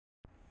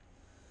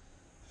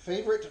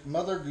Favorite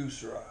Mother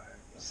Goose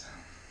Rhymes.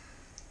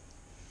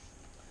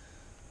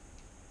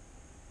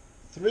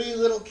 3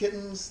 little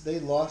kittens, they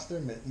lost their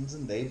mittens,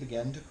 and they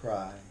began to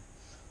cry.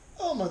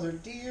 Oh, mother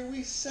dear,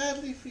 we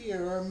sadly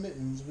fear our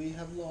mittens we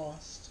have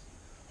lost.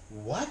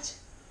 What?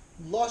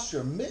 Lost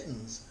your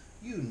mittens?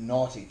 You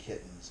naughty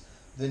kittens.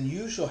 Then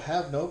you shall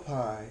have no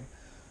pie.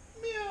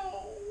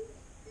 Meow,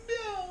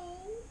 meow,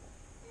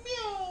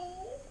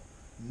 meow.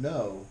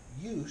 No,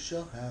 you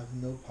shall have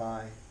no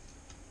pie.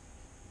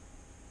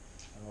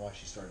 I don't know why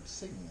she started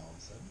singing all of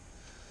a sudden.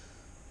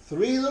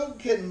 3 little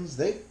kittens,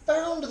 they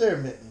found their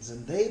mittens,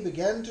 and they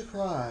began to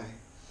cry.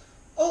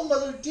 Oh,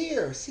 mother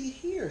dear, see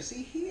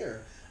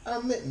here,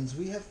 our mittens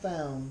we have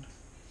found.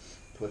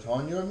 Put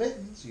on your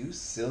mittens, you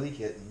silly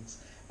kittens,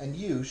 and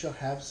you shall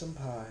have some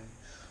pie.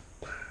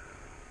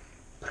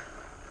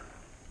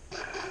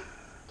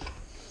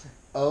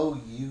 Oh,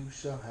 you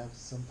shall have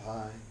some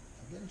pie.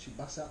 Again, she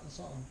busts out in the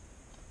song.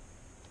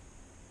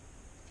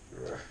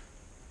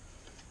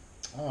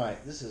 All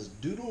right, this is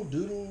Doodle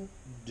Doodle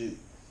Doo.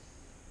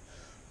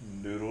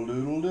 Doodle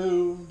Doodle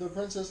Doo, the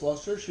princess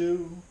lost her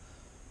shoe.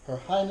 Her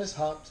highness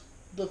hopped,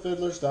 the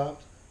fiddler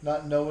stopped,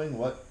 not knowing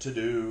what to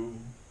do.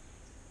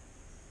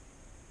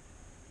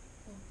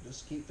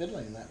 Just keep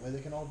fiddling, that way they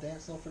can all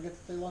dance and they'll forget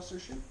that they lost their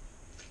shoe.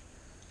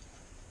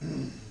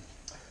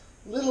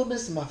 Little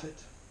Miss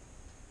Muffet.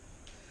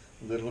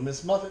 Little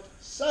Miss Muffet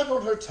sat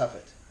on her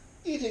tuffet,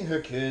 eating her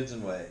kids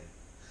and whey.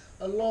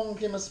 Along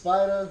came a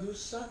spider who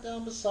sat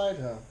down beside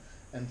her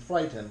and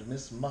frightened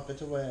Miss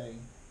Muffet away.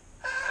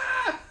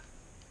 Ah!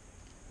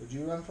 Would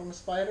you run from a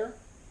spider?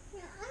 No,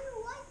 I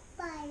don't like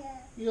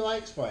spiders. You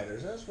like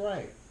spiders, that's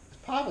right.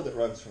 It's Papa that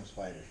runs from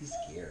spiders. He's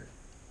scared.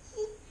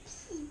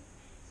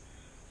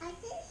 I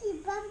think she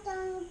bumped on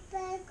a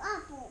bag of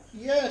apples.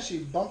 Yeah, she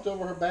bumped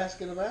over her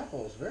basket of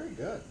apples. Very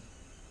good.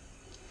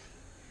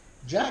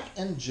 Jack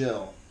and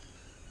Jill.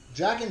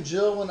 Jack and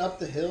Jill went up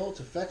the hill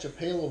to fetch a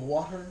pail of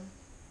water.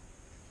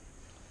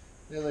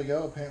 There they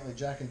go. Apparently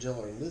Jack and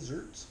Jill are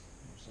lizards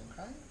of some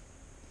kind.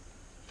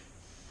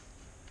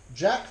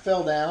 Jack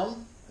fell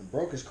down and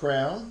broke his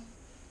crown,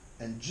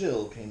 and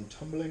Jill came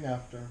tumbling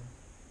after.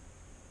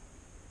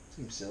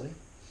 Seems silly.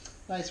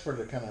 Nice for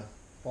her to kind of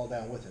fall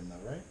down with him,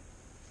 though, right?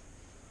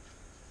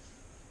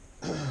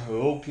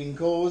 Oh, King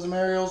Cole was a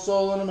merry old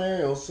soul, and a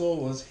merry old soul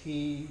was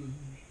he.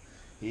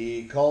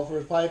 He called for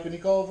his pipe, and he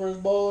called for his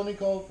bowl, and he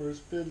called for his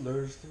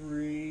fiddlers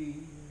 3.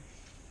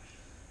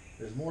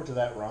 There's more to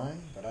that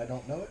rhyme, but I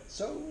don't know it,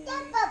 so...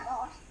 Got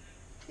bubbles.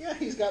 Yeah,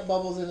 he's got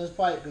bubbles in his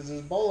pipe, because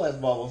his bowl has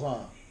bubbles,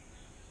 huh?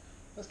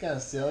 That's kind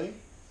of silly.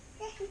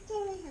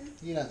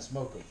 He doesn't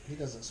smoke them. He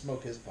doesn't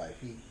smoke his pipe.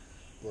 He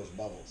blows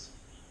bubbles.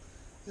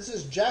 This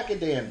is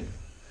Jack-a-Dandy.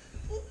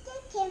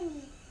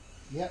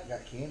 Yep,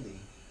 got candy.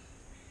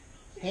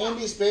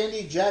 Handy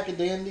Spandy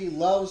Jack-a-Dandy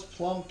loves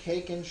plum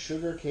cake and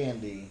sugar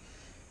candy.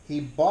 He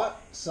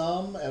bought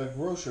some at a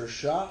grocer's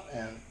shop,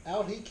 and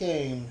out he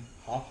came.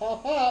 Hop,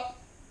 hop, hop.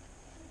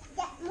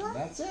 And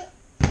that's it.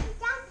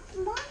 That's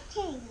more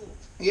candy.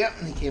 Yep,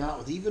 and he came out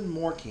with even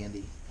more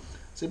candy.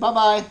 Say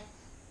bye-bye.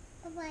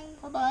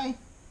 Bye-bye. Bye-bye.